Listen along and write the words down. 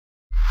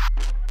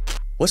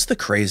What's the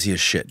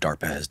craziest shit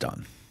DARPA has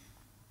done?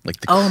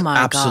 Like the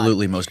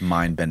absolutely most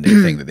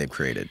mind-bending thing that they've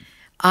created?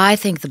 I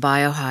think the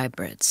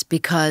biohybrids,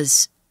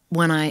 because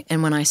when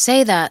I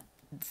say that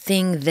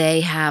thing they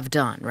have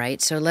done,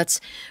 right? So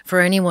for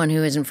anyone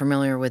who isn't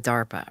familiar with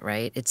DARPA,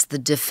 right? It's the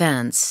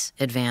Defense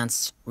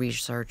Advanced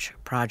Research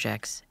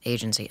Projects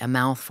Agency, a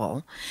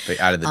mouthful. They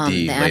added the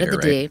D they later, added the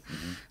right? D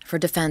for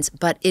defense,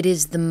 but it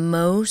is the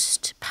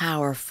most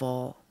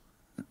powerful,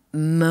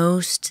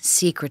 most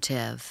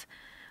secretive,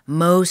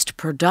 most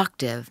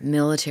productive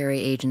military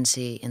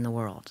agency in the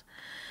world.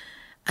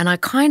 And I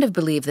kind of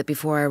believe that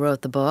before I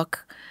wrote the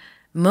book,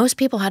 most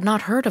people had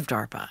not heard of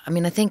DARPA. I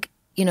mean, I think,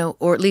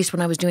 or at least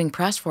when I was doing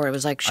press for it, it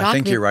was like shocking. I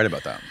think you're right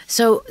about that.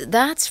 So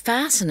that's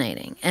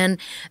fascinating. And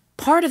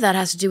part of that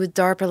has to do with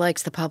DARPA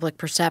likes the public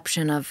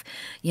perception of,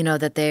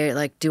 that they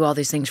like do all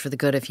these things for the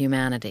good of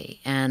humanity.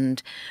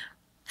 And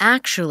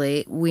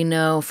actually, we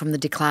know from the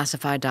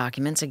declassified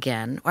documents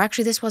again, or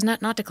actually this was not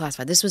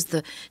declassified. This was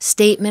the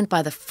statement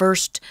by the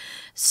first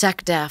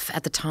SecDef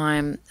at the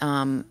time,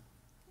 the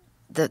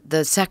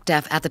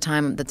SecDef at the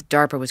time that the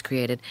DARPA was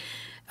created,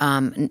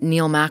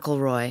 Neil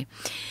McElroy,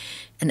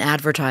 an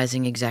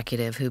advertising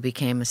executive who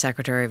became a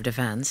Secretary of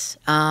Defense.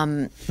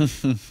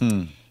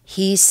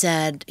 He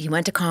said he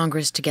went to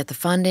Congress to get the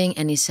funding,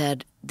 and he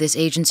said this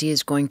agency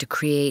is going to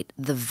create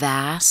the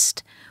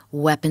vast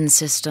weapon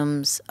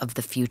systems of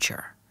the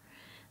future.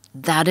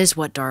 That is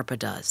what DARPA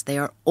does. They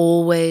are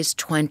always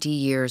 20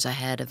 years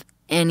ahead of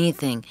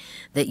anything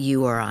that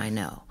you or I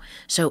know.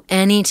 So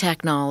any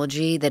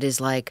technology that is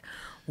like,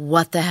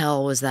 what the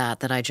hell was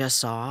that I just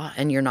saw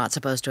and you're not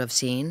supposed to have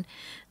seen,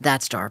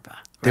 that's DARPA.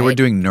 Right? They were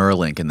doing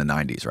Neuralink in the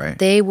 90s, right?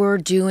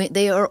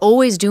 They are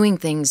always doing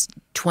things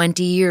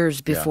 20 years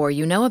before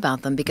you know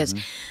about them, because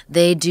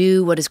they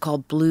do what is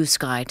called blue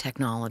sky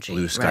technology.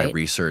 Blue sky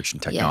research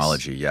and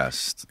technology,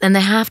 yes. And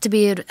they have to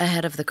be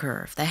ahead of the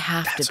curve. They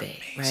have to be,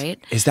 right?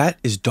 Is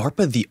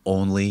DARPA the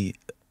only,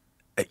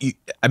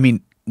 I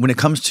mean, when it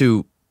comes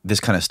to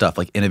this kind of stuff,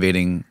 like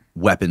innovating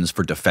weapons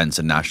for defense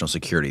and national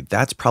security,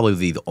 that's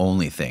probably the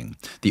only thing,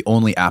 the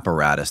only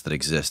apparatus that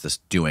exists that's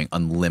doing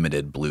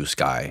unlimited blue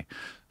sky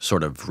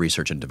sort of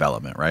research and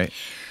development, right?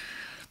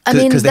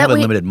 Because they have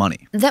unlimited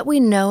money. That we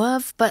know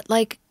of, but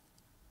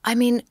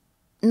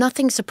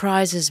nothing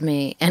surprises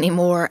me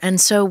anymore.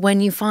 And so when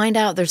you find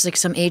out there's like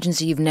some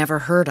agency you've never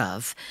heard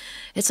of,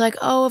 it's like,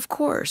 oh, of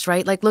course,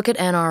 right? Like look at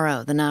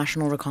NRO, the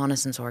National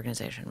Reconnaissance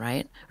Organization,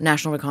 right?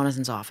 National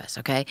Reconnaissance Office,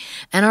 okay?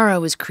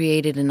 NRO was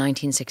created in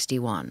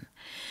 1961.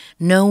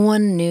 No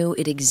one knew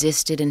it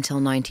existed until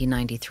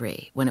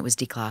 1993 when it was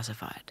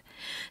declassified.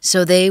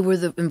 So they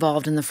were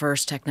involved in the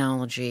first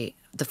technology,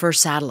 the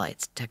first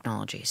satellites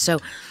technology. So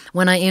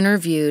when I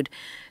interviewed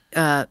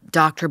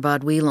Dr.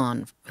 Bud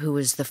Wheelon, who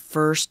was the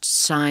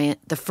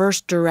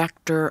first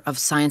director of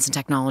science and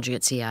technology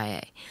at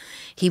CIA,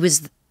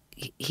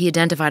 he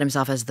identified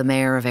himself as the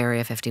mayor of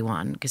Area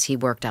 51 because he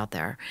worked out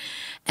there.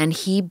 And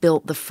he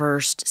built the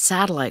first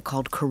satellite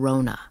called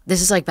Corona.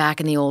 This is like back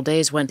in the old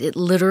days when it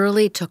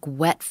literally took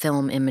wet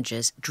film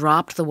images,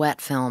 dropped the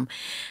wet film,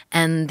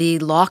 and the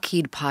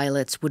Lockheed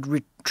pilots would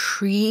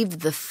retrieve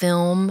the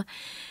film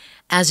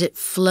as it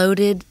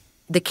floated.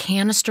 The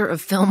canister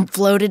of film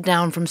floated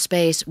down from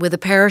space with a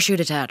parachute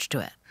attached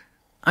to it.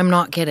 I'm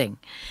not kidding,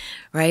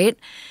 right?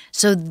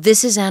 So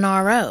this is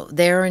NRO.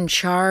 They're in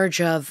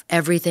charge of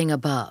everything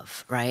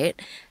above, right?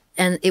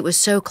 And it was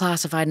so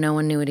classified, no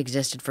one knew it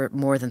existed for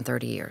more than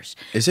 30 years.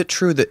 Is it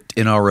true that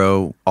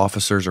NRO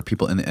officers or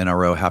people in the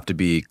NRO have to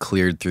be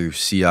cleared through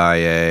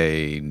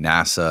CIA,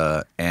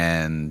 NASA,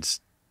 and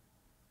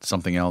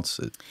something else?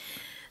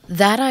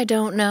 That I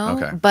don't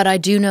know, but I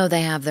do know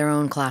they have their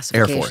own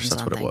classifications. Air Force,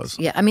 that's what it was.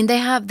 Yeah, I mean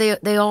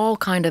they all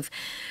kind of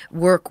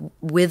work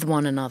with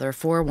one another,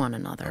 for one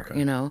another,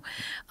 you know.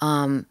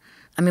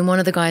 I mean, one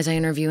of the guys I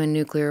interview in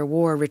Nuclear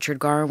War, Richard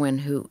Garwin,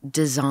 who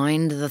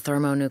designed the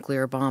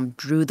thermonuclear bomb,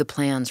 drew the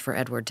plans for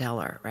Edward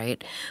Teller,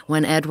 right?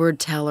 When Edward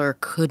Teller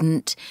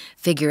couldn't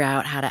figure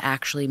out how to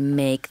actually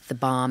make the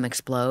bomb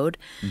explode,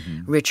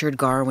 Richard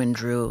Garwin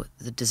drew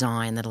the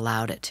design that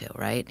allowed it to,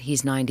 right?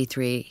 He's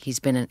 93.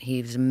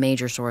 He's a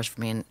major source for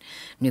me in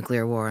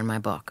Nuclear War in my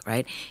book,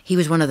 right? He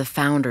was one of the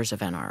founders of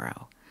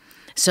NRO.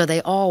 So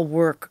they all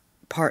work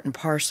part and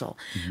parcel.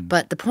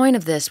 But the point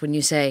of this, when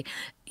you say,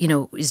 you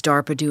know, is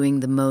DARPA doing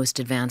the most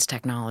advanced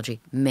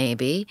technology?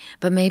 Maybe,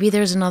 but maybe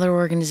there's another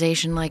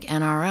organization like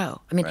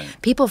NRO. I mean,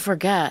 people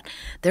forget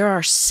there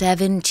are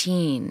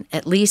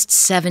at least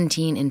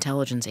 17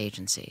 intelligence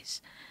agencies.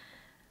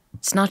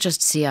 It's not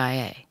just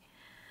CIA.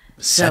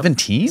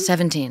 17?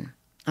 17.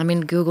 I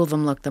mean, Google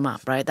them, look them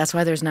up, right? That's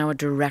why there's now a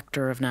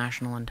director of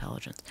national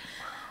intelligence.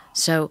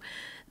 So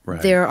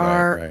there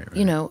are,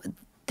 you know,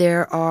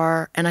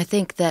 and I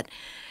think that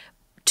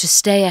to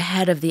stay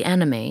ahead of the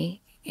enemy,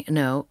 you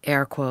know,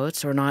 air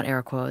quotes or not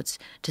air quotes,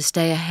 to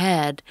stay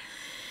ahead,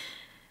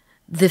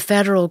 the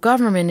federal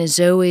government is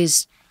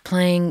always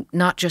playing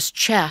not just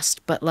chess,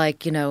 but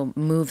like, you know,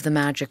 move the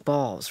magic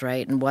balls,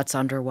 right? And what's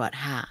under what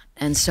hat.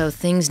 And so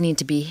things need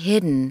to be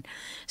hidden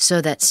so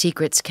that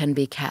secrets can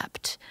be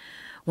kept.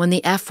 when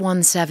the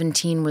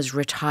F-117 was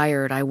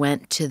retired, I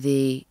went to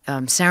the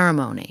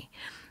ceremony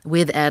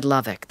with Ed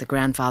Lovick, the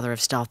grandfather of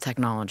stealth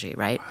technology,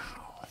 right?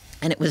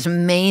 And it was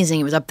amazing.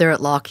 It was up there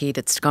at Lockheed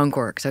at Skunk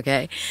Works,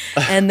 okay?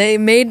 And they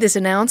made this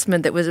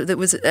announcement that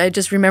was I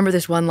just remember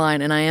this one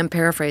line, and I am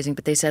paraphrasing,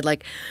 but they said,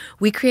 like,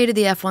 we created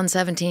the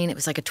F-117. It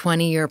was like a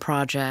 20-year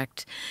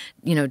project,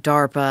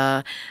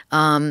 DARPA.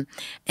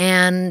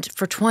 And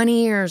for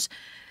 20 years,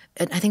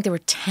 I think there were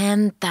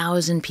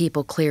 10,000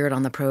 people cleared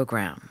on the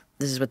program.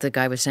 This is what the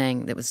guy was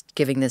saying that was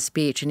giving this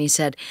speech. And he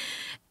said,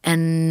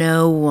 and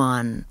no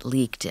one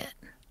leaked it.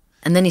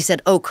 And then he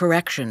said, oh,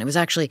 correction. It was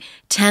actually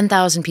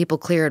 10,000 people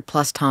cleared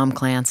plus Tom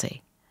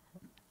Clancy.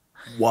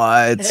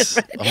 What?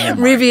 Oh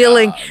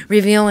revealing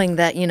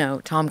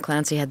that, Tom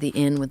Clancy had the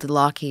in with the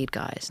Lockheed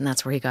guys. And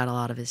that's where he got a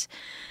lot of his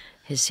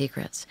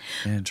secrets.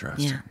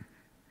 Interesting. Yeah.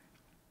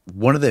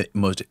 One of the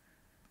most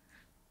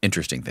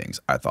interesting things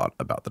I thought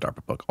about the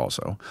DARPA book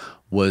also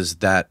was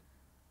that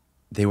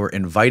they were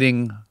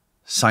inviting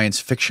science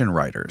fiction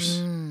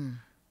writers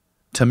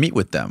to meet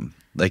with them.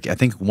 Like, I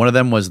think one of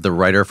them was the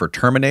writer for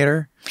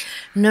Terminator.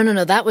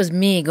 No. That was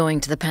me going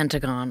to the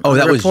Pentagon on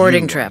that a was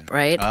reporting you trip,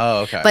 right?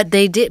 Oh, okay. But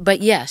they did.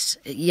 But yes,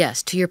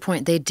 to your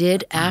point, they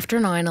did after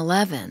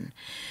 9/11.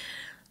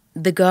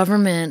 The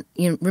government,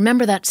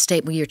 remember that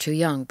statement? You're too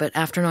young, but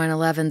after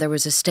 9/11, there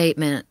was a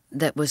statement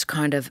that was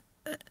kind of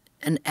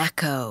an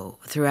echo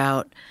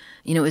throughout.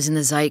 It was in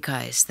the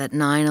zeitgeist that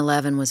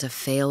 9/11 was a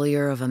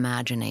failure of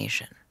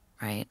imagination,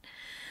 right?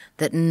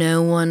 That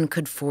no one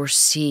could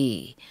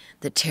foresee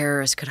that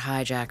terrorists could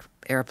hijack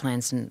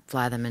airplanes and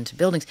fly them into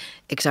buildings,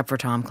 except for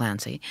Tom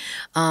Clancy.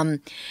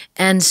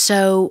 And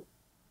so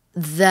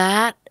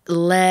that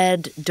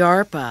led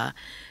DARPA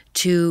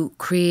to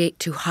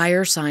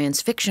hire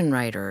science fiction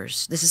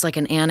writers. This is like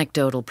an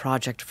anecdotal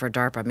project for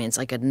DARPA. I mean, it's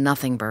like a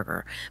nothing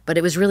burger. But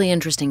it was really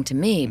interesting to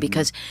me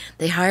because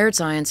they hired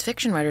science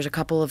fiction writers, a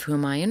couple of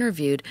whom I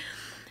interviewed,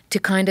 to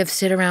kind of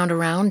sit around a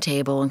round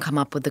table and come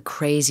up with the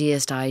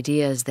craziest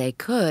ideas they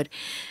could,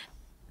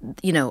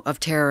 of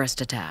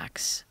terrorist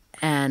attacks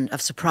and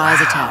of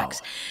surprise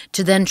attacks,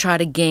 to then try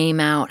to game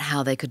out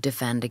how they could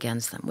defend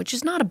against them, which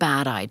is not a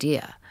bad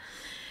idea.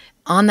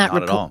 On that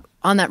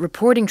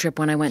reporting trip,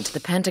 when I went to the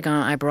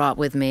Pentagon, I brought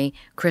with me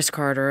Chris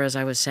Carter, as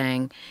I was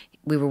saying.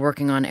 We were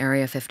working on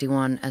Area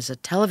 51 as a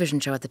television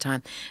show at the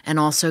time, and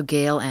also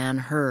Gail Ann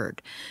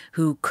Hurd,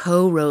 who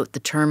co-wrote The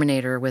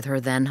Terminator with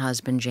her then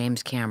husband,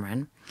 James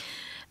Cameron,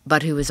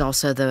 but who was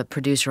also the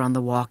producer on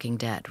The Walking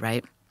Dead,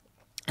 right?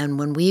 And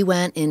when we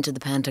went into the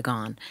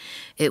Pentagon,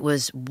 it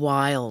was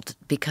wild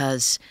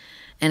because,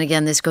 and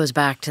again, this goes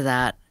back to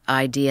that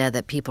idea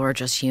that people are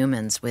just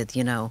humans with,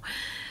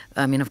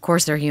 I mean, of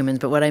course they're humans,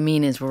 but what I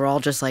mean is we're all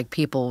just like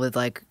people with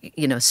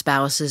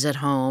spouses at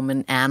home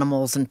and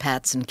animals and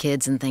pets and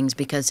kids and things,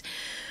 because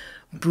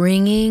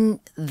bringing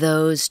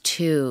those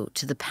two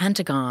to the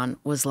Pentagon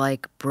was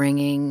like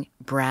bringing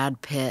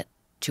Brad Pitt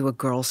to a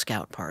Girl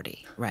Scout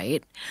party,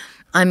 right?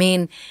 I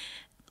mean,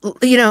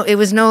 it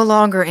was no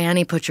longer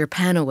Annie, put your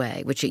pen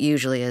away, which it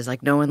usually is.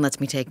 Like, no one lets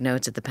me take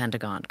notes at the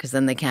Pentagon because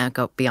then they can't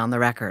be on the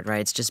record,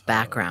 right? It's just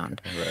background.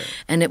 Right.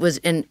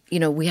 And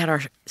we had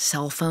our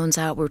cell phones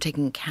out. We were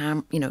taking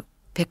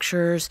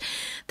pictures.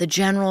 The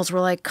generals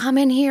were like, come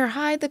in here,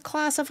 hide the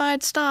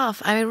classified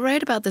stuff. I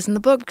write about this in the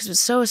book because it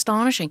was so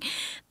astonishing.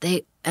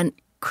 And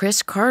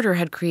Chris Carter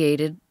had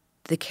created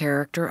the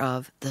character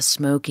of the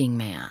smoking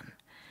man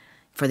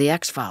for the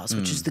X-Files,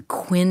 which is the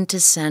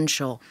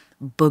quintessential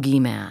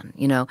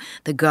boogeyman,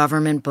 the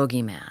government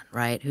boogeyman,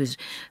 right, who's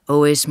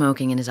always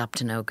smoking and is up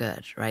to no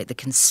good, right?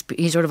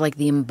 He's sort of like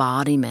the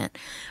embodiment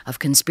of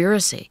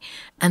conspiracy.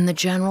 And the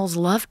generals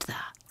loved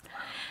that.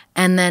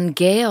 And then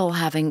Gail,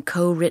 having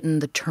co-written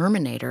The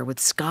Terminator with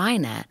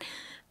Skynet,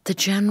 the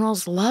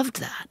generals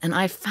loved that. And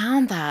I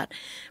found that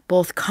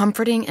both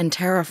comforting and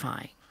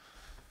terrifying.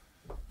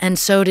 And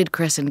so did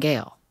Chris and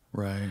Gail.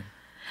 Right.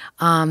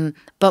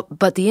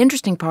 But the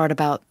interesting part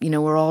about,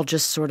 we're all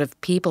just sort of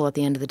people at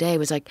the end of the day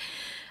was like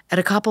at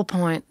a couple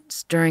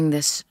points during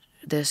this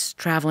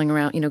traveling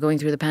around, going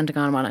through the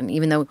Pentagon, and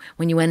even though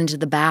when you went into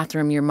the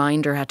bathroom, your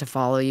minder had to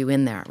follow you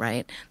in there,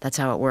 right? That's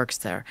how it works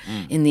there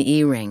in the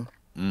E-ring,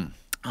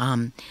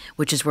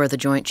 which is where the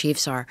Joint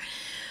Chiefs are.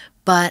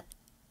 But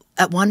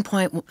at one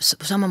point,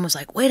 someone was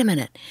like, wait a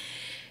minute.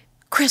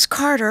 Chris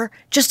Carter,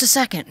 just a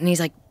second. And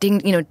he's like,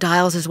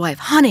 dials his wife.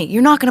 Honey,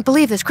 you're not going to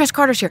believe this. Chris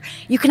Carter's here.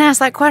 You can ask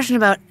that question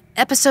about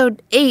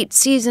episode 8,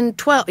 season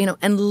 12,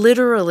 and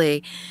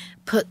literally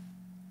put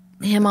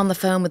him on the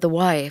phone with the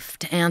wife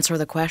to answer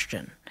the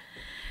question.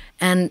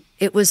 And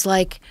it was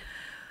like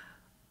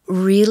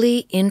really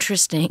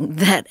interesting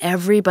that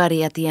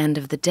everybody at the end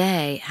of the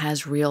day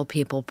has real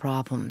people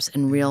problems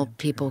and real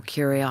people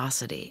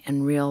curiosity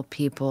and real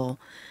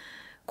people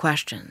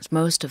questions,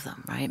 most of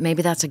them, right?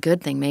 Maybe that's a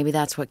good thing. Maybe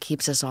that's what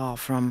keeps us all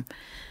from,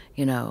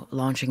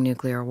 launching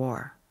nuclear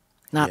war.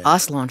 Not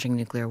us launching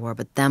nuclear war,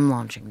 but them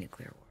launching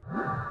nuclear war.